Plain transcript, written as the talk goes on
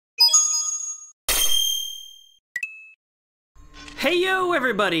Hey yo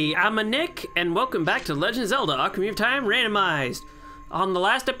everybody, I'm Nick, and welcome back to Legend of Zelda Ocarina of Time Randomized. On the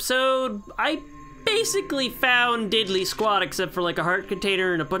last episode, I basically found Diddly Squad except for like a heart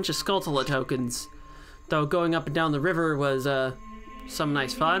container and a bunch of Skulltula tokens. Though going up and down the river was some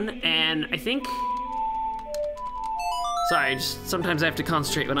nice fun, and I think... Sorry, just sometimes I have to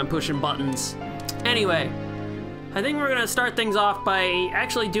concentrate when I'm pushing buttons. Anyway, I think we're gonna start things off by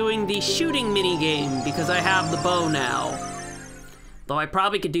actually doing the shooting mini-game because I have the bow now. Though I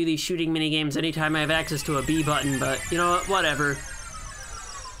probably could do these shooting mini-games anytime I have access to a B button, but you know what, whatever.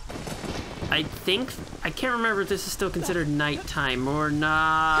 I can't remember if this is still considered nighttime or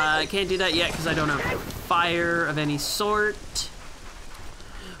not. I can't do that yet because I don't have fire of any sort.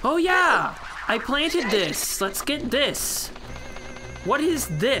 Oh yeah, I planted this. Let's get this. What is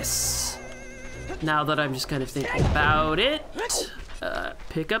this? Now that I'm just kind of thinking about it,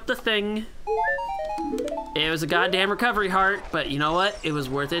 pick up the thing. It was a goddamn recovery heart, but you know what? It was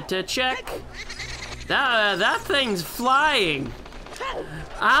worth it to check. That thing's flying.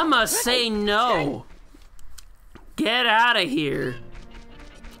 I'ma say no. Get out of here.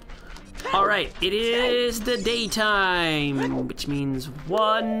 All right, it is the daytime, which means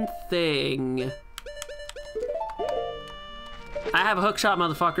one thing. I have a hook shot,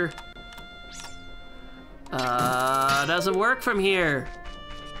 motherfucker. Doesn't work from here.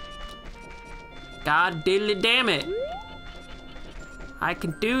 God diddly damn it. I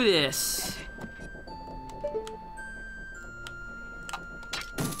can do this.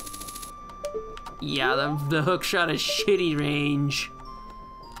 Yeah, the hook shot has shitty range.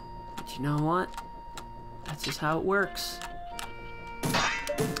 But you know what? That's just how it works.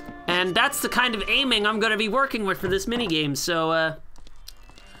 And that's the kind of aiming I'm gonna be working with for this minigame, so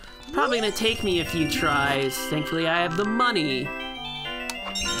probably gonna take me a few tries. Thankfully I have the money.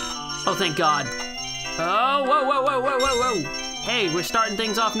 Oh, thank God. Oh, whoa, whoa, whoa, whoa, whoa, whoa. Hey, we're starting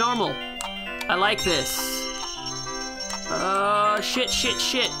things off normal. I like this. Shit, shit,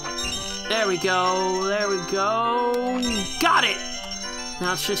 shit. There we go, there we go. Got it!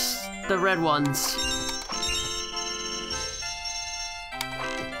 Now it's just the red ones.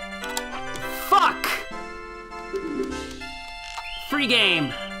 Fuck! Free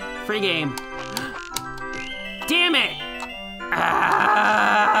game. Free game. Damn it!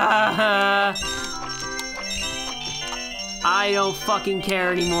 I don't fucking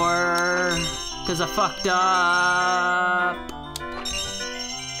care anymore, cause I fucked up.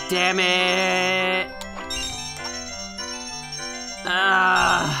 Damn it.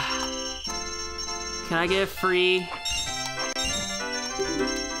 Can I get free?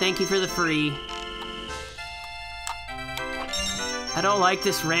 Thank you for the free. I don't like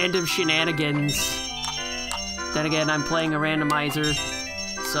this random shenanigans. Then again, I'm playing a randomizer,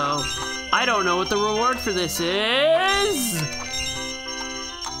 so I don't know what the reward for this is.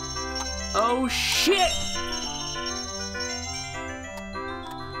 Oh shit!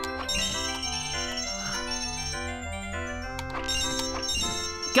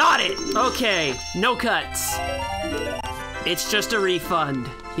 Got it! Okay, no cuts. It's just a refund.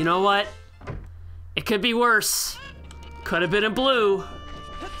 You know what? It could be worse. Could have been a blue.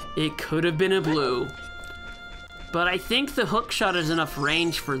 It could have been a blue. But I think the hook shot has enough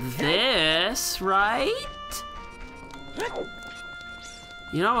range for this, right?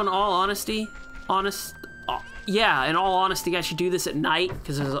 You know, in all honesty, yeah, in all honesty, I should do this at night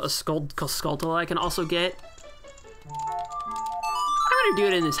because there's a Skulltula I can also get. I'm gonna do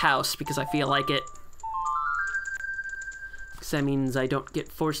it in this house because I feel like it. Because that means I don't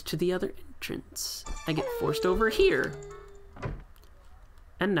get forced to the other entrance. I get forced over here.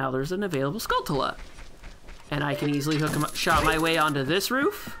 And now there's an available Skulltula. And I can easily shot my way onto this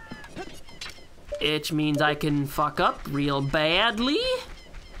roof. Which means I can fuck up real badly.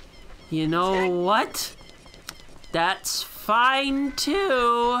 You know what? That's fine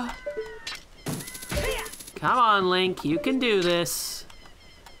too. Come on, Link, you can do this.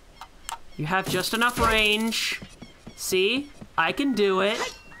 You have just enough range. See? I can do it.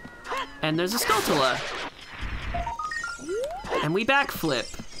 And there's a Skulltula. And we backflip.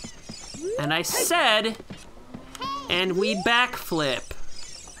 And I said... And we backflip.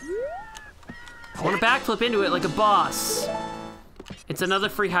 I want to backflip into it like a boss. It's another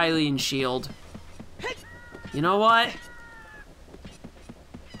free Hylian shield. You know what?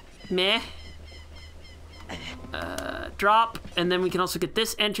 Meh. Drop, and then we can also get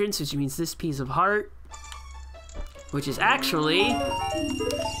this entrance, which means this piece of heart, which is actually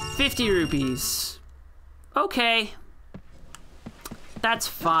 50 rupees. Okay. That's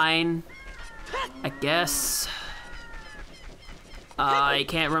fine, I guess. I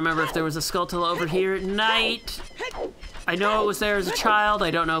can't remember if there was a Skulltula over here at night. I know it was there as a child.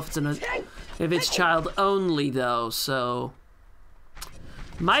 I don't know if it's child only though, so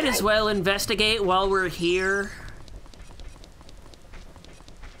might as well investigate while we're here.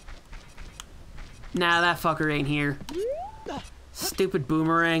 Nah, that fucker ain't here. Stupid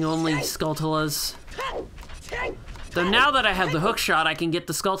boomerang only Skulltulas. Though now that I have the hook shot, I can get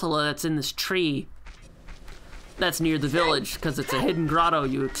the Skulltula that's in this tree. That's near the village, because it's a hidden grotto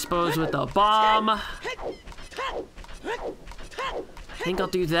you expose with a bomb. I think I'll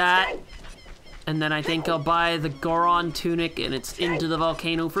do that. And then I think I'll buy the Goron tunic and it's into the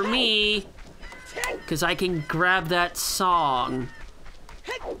volcano for me. Because I can grab that song.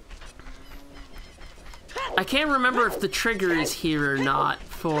 I can't remember if the trigger is here or not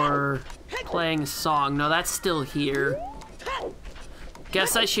for playing a song. No, that's still here.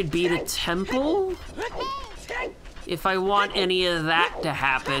 Guess I should beat a temple? If I want any of that to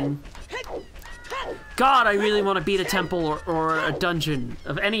happen. God, I really want to beat a temple or a dungeon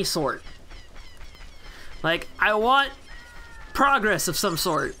of any sort. Like, I want progress of some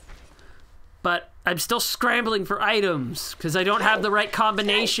sort. But I'm still scrambling for items because I don't have the right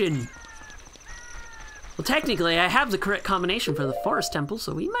combination. Well, technically, I have the correct combination for the forest temple,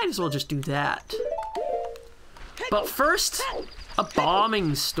 so we might as well just do that. But first, a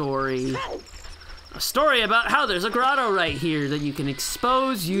bombing story. A story about how there's a grotto right here that you can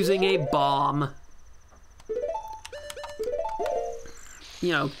expose using a bomb.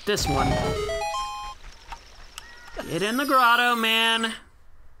 You know, this one. Get in the grotto, man.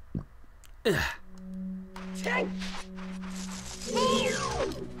 Ugh.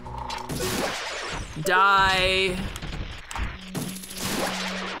 Die.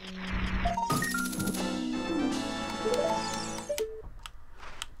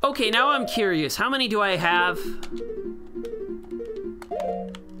 Okay, now I'm curious. How many do I have?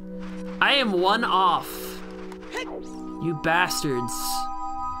 I am one off. You bastards.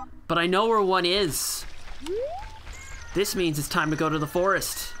 But I know where one is. This means it's time to go to the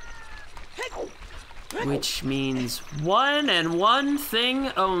forest. Which means one and one thing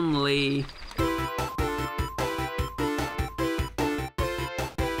only.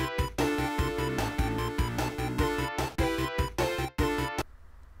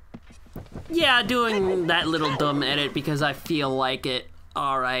 Yeah, doing that little dumb edit because I feel like it.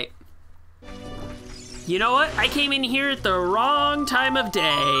 Alright. You know what? I came in here at the wrong time of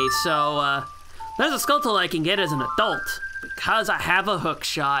day, so there's a Skulltula I can get as an adult because I have a hook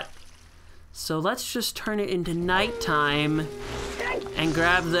shot. So let's just turn it into nighttime and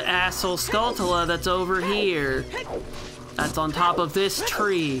grab the asshole Skulltula that's over here. That's on top of this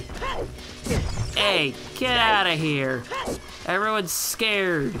tree. Hey, get out of here. Everyone's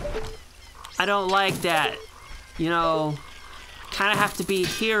scared. I don't like that. You know, kind of have to be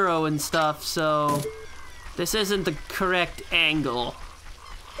hero and stuff, so this isn't the correct angle.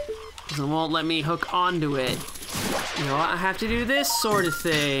 Because it won't let me hook onto it. You know, I have to do this sort of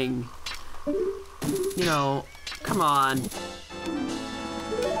thing. You know, come on.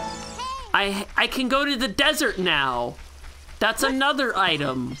 I can go to the desert now. That's another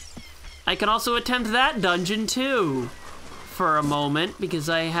item. I can also attempt that dungeon too. For a moment, because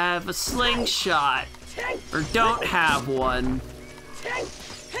I have a slingshot. Or don't have one.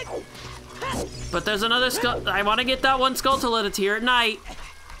 But there's another skull. I want to get that one Skulltula that's here at night.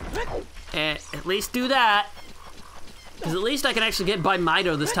 At least do that. Because at least I can actually get by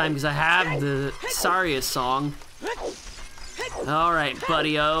Mido this time because I have the Sarius song. Alright,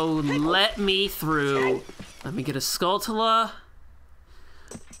 buddy-o, let me through. Let me get a Skulltula.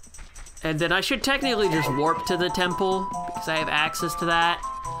 And then I should technically just warp to the temple because I have access to that.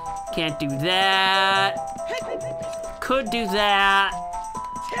 Can't do that. Could do that.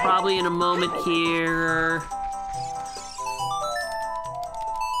 Probably in a moment here.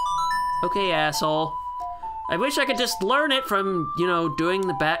 Okay, asshole. I wish I could just learn it from, you know, doing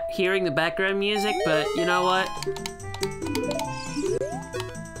the hearing the background music, but you know what?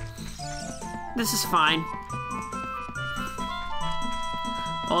 This is fine.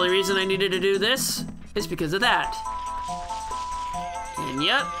 Only reason I needed to do this is because of that. And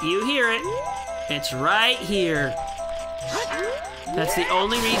yep, you hear it. It's right here. That's the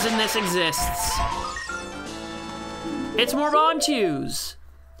only reason this exists. It's more bomb chews.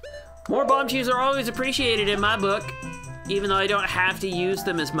 More bomb chews are always appreciated in my book, even though I don't have to use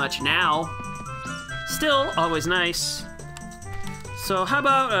them as much now. Still, always nice. So how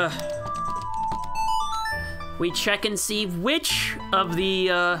about, we check and see which of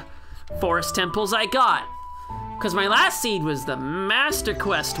the forest temples I got. Because my last seed was the Master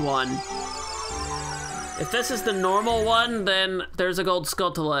Quest one. If this is the normal one, then there's a gold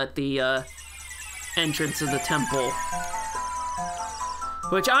Skulltula at the entrance of the temple,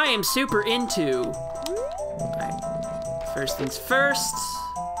 which I am super into. Alright, first things first,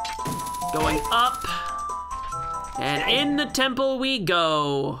 going up, and in the temple we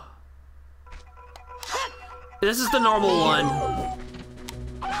go. This is the normal one.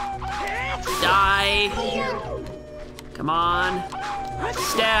 Die. Come on.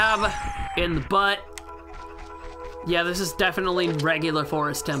 Stab in the butt. Yeah, this is definitely regular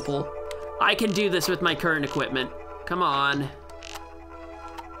forest temple. I can do this with my current equipment. Come on.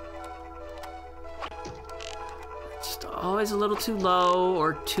 Just always a little too low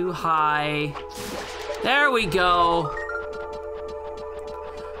or too high. There we go.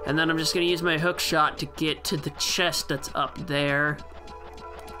 And then I'm just gonna use my hook shot to get to the chest that's up there.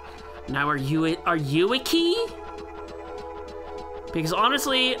 Now are you a key? Because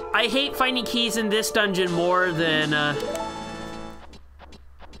honestly, I hate finding keys in this dungeon more than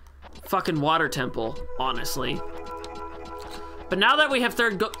fucking water temple, honestly. But now that we have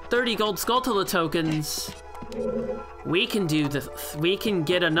 30 gold Skulltula tokens, we can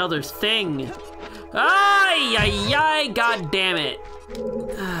get another thing. Ay, ay, ay, god damn it.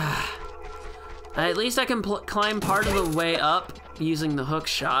 At least I can climb part of the way up using the hook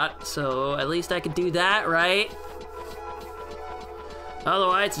shot, so at least I can do that, right?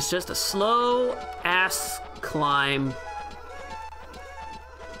 Otherwise, it's just a slow-ass climb.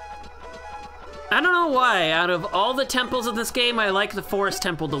 I don't know why, out of all the temples in this game, I like the forest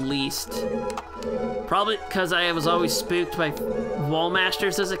temple the least. Probably because I was always spooked by wall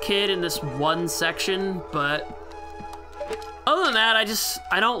masters as a kid in this one section, but other than that,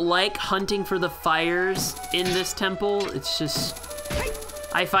 I don't like hunting for the fires in this temple. It's just,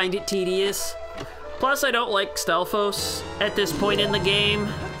 I find it tedious. Plus, I don't like Stelphos at this point in the game.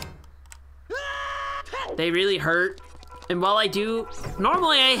 They really hurt. And while I do,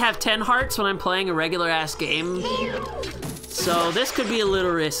 normally I have 10 hearts when I'm playing a regular ass game. So this could be a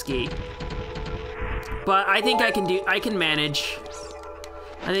little risky. But I think I can manage.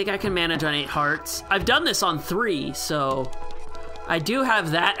 I think I can manage on 8 hearts. I've done this on 3, so I do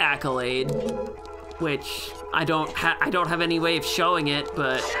have that accolade, which I don't have any way of showing it,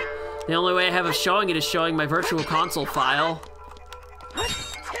 but the only way I have of showing it is showing my virtual console file.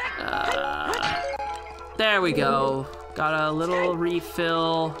 There we go. Got a little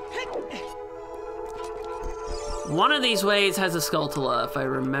refill. One of these ways has a Skulltula, if I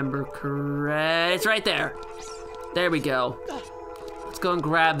remember correct. It's right there. There we go. Let's go and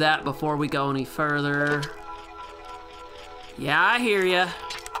grab that before we go any further. Yeah, I hear ya.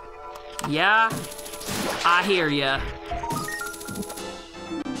 Yeah, I hear ya.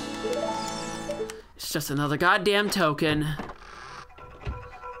 It's just another goddamn token.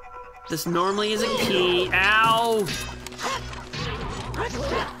 This normally is a key. Ow!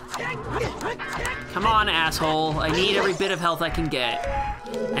 Come on, asshole. I need every bit of health I can get.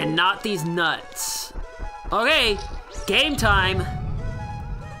 And not these nuts. Okay, game time.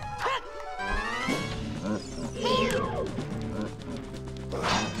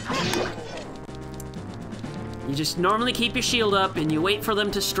 You just normally keep your shield up and you wait for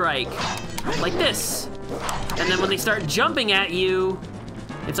them to strike. Like this. And then when they start jumping at you,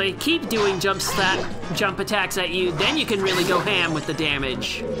 if they keep doing jump attacks at you, then you can really go ham with the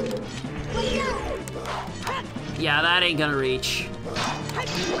damage. Yeah, that ain't gonna reach.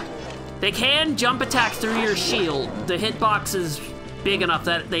 They can jump attack through your shield. The hitbox is big enough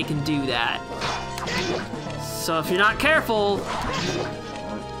that they can do that. So if you're not careful,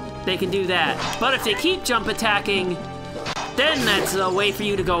 they can do that. But if they keep jump attacking, then that's a way for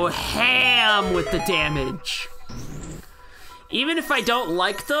you to go ham with the damage. Even if I don't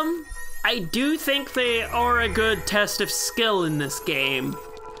like them, I do think they are a good test of skill in this game.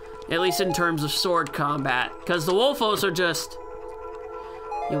 At least in terms of sword combat. Because the Wolfos are just,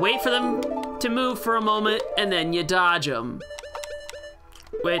 you wait for them to move for a moment, and then you dodge them.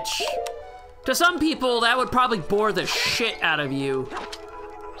 Which, to some people, that would probably bore the shit out of you.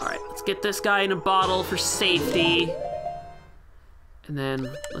 Alright, let's get this guy in a bottle for safety. And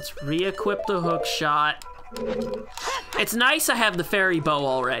then let's re-equip the hook shot. It's nice I have the fairy bow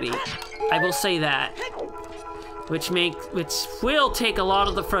already. I will say that. Which will take a lot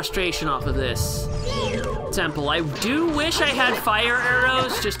of the frustration off of this temple. I do wish I had fire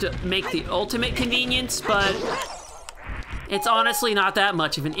arrows just to make the ultimate convenience, but it's honestly not that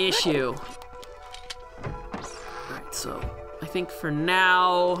much of an issue. Alright, so I think for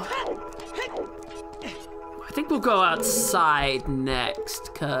now, I think we'll go outside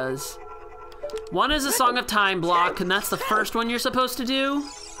next, because one is a Song of Time block, and that's the first one you're supposed to do.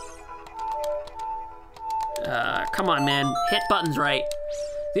 Come on, man. Hit buttons right.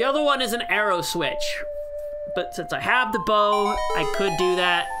 The other one is an arrow switch. But since I have the bow, I could do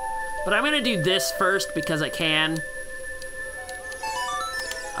that. But I'm gonna do this first because I can.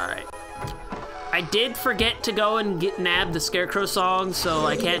 Alright. I did forget to go and nab the Scarecrow song, so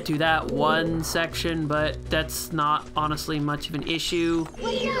I can't do that one section, but that's not honestly much of an issue.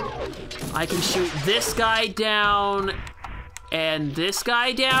 I can shoot this guy down and this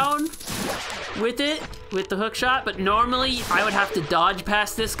guy down with the hook shot, but normally I would have to dodge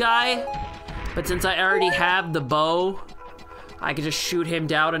past this guy. But since I already have the bow, I can just shoot him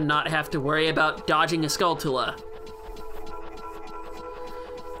down and not have to worry about dodging a Skulltula.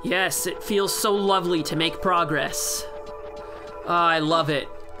 Yes, it feels so lovely to make progress. Oh, I love it.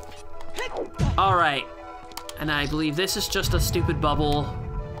 All right, and I believe this is just a stupid bubble.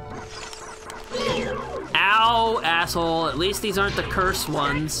 Ow, asshole. At least these aren't the curse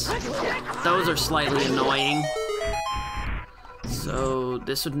ones. Those are slightly annoying. So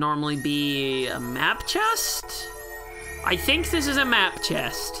this would normally be a map chest? I think this is a map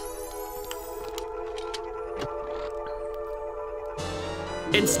chest.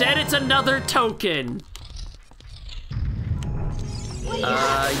 Instead, it's another token.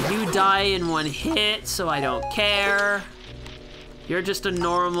 You die in one hit, so I don't care. You're just a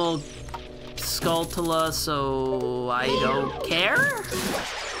normal Skulltula, so I don't care.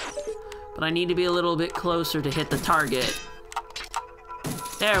 But I need to be a little bit closer to hit the target.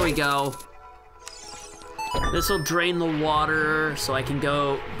 There we go. This will drain the water, so I can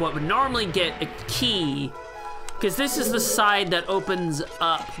go what would normally get a key. Because this is the side that opens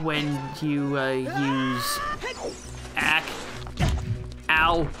up when you use...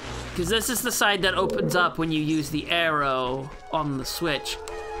 Ow. Because this is the side that opens up when you use the arrow on the switch.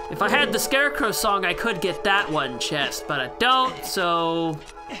 If I had the Scarecrow song, I could get that one chest, but I don't, so...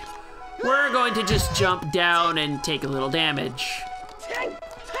 We're going to just jump down and take a little damage.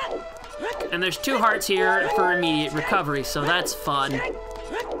 And there's 2 hearts here for immediate recovery, so that's fun.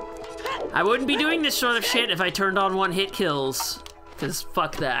 I wouldn't be doing this sort of shit if I turned on one-hit kills, because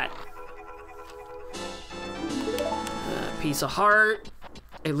fuck that. Piece of heart.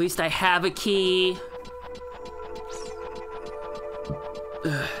 At least I have a key.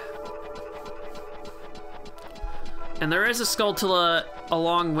 Ugh. And there is a Skulltula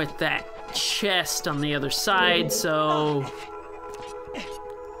along with that chest on the other side, so...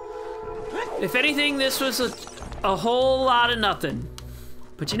 If anything, this was a whole lot of nothing.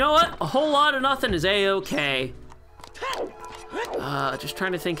 But you know what? A whole lot of nothing is a-okay. Just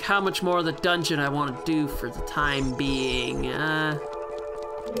trying to think how much more of the dungeon I want to do for the time being. I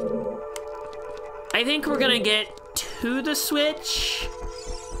think we're gonna get to the switch.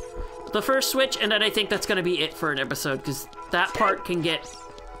 The first switch, and then I think that's gonna be it for an episode, because that part can get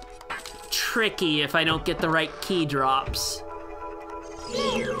tricky if I don't get the right key drops.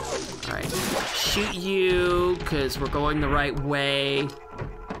 All right, shoot you, because we're going the right way.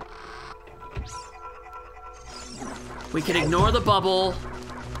 We can ignore the bubble.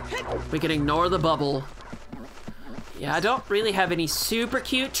 We can ignore the bubble. Yeah, I don't really have any super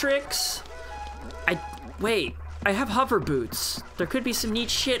cute tricks. Wait, I have hover boots. There could be some neat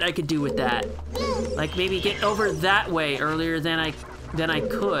shit I could do with that. Like maybe get over that way earlier than I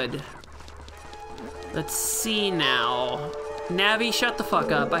could. Let's see now. Navi, shut the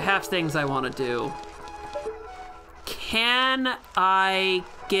fuck up. I have things I want to do. Can I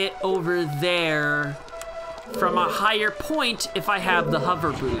get over there from a higher point if I have the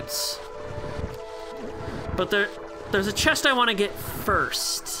hover boots? But there's a chest I want to get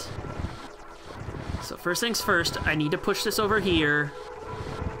first. So first things first, I need to push this over here.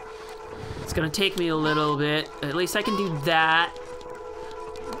 It's gonna take me a little bit. At least I can do that.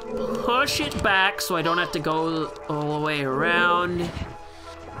 Push it back so I don't have to go all the way around.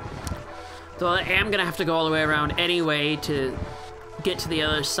 Though I am gonna have to go all the way around anyway to get to the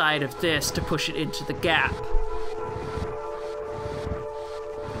other side of this to push it into the gap.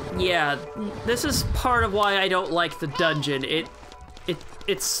 Yeah, this is part of why I don't like the dungeon.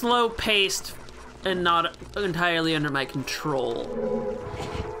 It's slow-paced and not entirely under my control.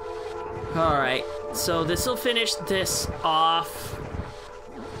 All right, so this will finish this off.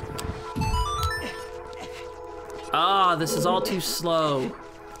 Ah, this is all too slow.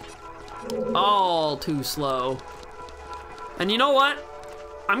 All too slow. And you know what?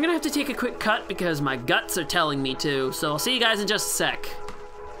 I'm gonna have to take a quick cut because my guts are telling me to, so I'll see you guys in just a sec.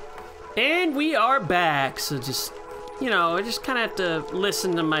 And we are back, so just, you know, I just kind of have to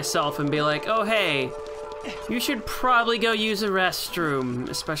listen to myself and be like, oh, hey, you should probably go use a restroom,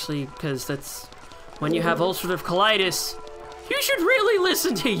 especially because that's when you have ulcerative colitis. You should really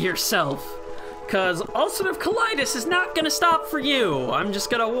listen to yourself, Because ulcerative colitis is not gonna stop for you. I'm just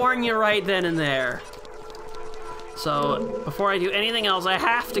gonna warn you right then and there. So, before I do anything else, I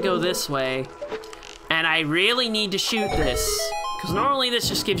have to go this way. And I really need to shoot this. Because normally this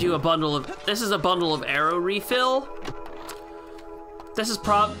just gives you a bundle of... This is a bundle of arrow refill. This is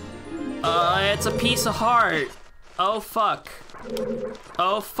it's a piece of heart. Oh, fuck.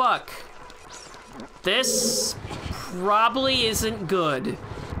 Oh, fuck. This probably isn't good.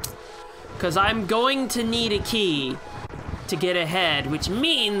 Because I'm going to need a key to get ahead, which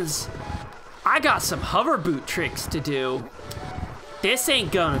means I got some hover boot tricks to do. This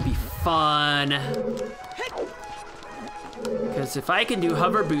ain't gonna be fun. Because if I can do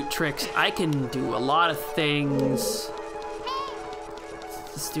hover boot tricks, I can do a lot of things.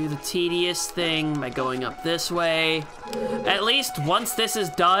 Let's do the tedious thing by going up this way. At least once this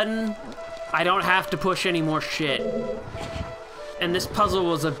is done, I don't have to push any more shit. And this puzzle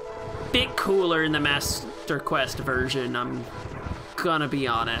was a bit cooler in the Master Quest version, I'm gonna be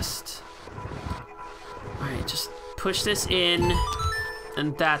honest. Alright, just push this in,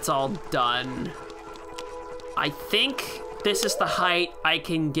 and that's all done. I think this is the height I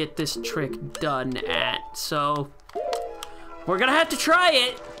can get this trick done at, so we're gonna have to try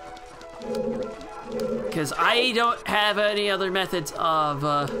it. Because I don't have any other methods of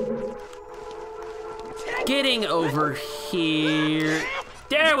getting over here.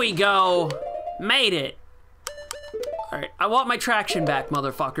 There we go. Made it. All right, I want my traction back,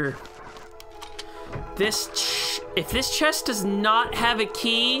 motherfucker. If this chest does not have a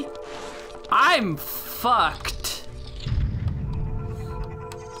key, I'm fucked.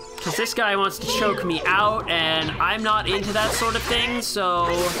 Because this guy wants to choke me out, and I'm not into that sort of thing, so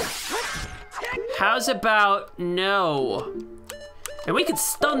how's about no? And we could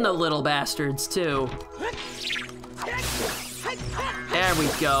stun the little bastards, too. There we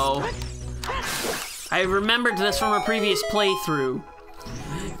go. I remembered this from a previous playthrough.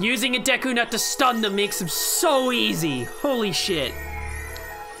 Using a Deku Nut to stun them makes them so easy. Holy shit.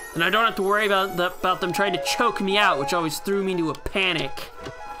 And I don't have to worry about them trying to choke me out, which always threw me into a panic.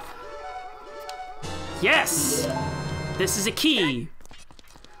 Yes! This is a key.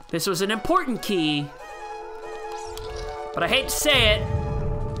 This was an important key. But I hate to say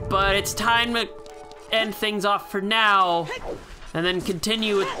it, but it's time to end things off for now, and then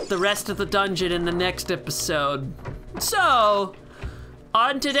continue with the rest of the dungeon in the next episode. So,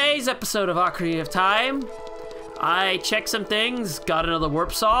 on today's episode of Ocarina of Time, I checked some things, got another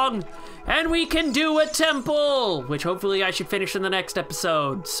warp song, and we can do a temple, which hopefully I should finish in the next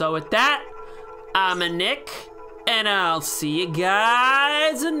episode. So with that, I'm a Nick, and I'll see you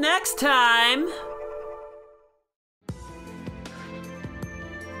guys next time.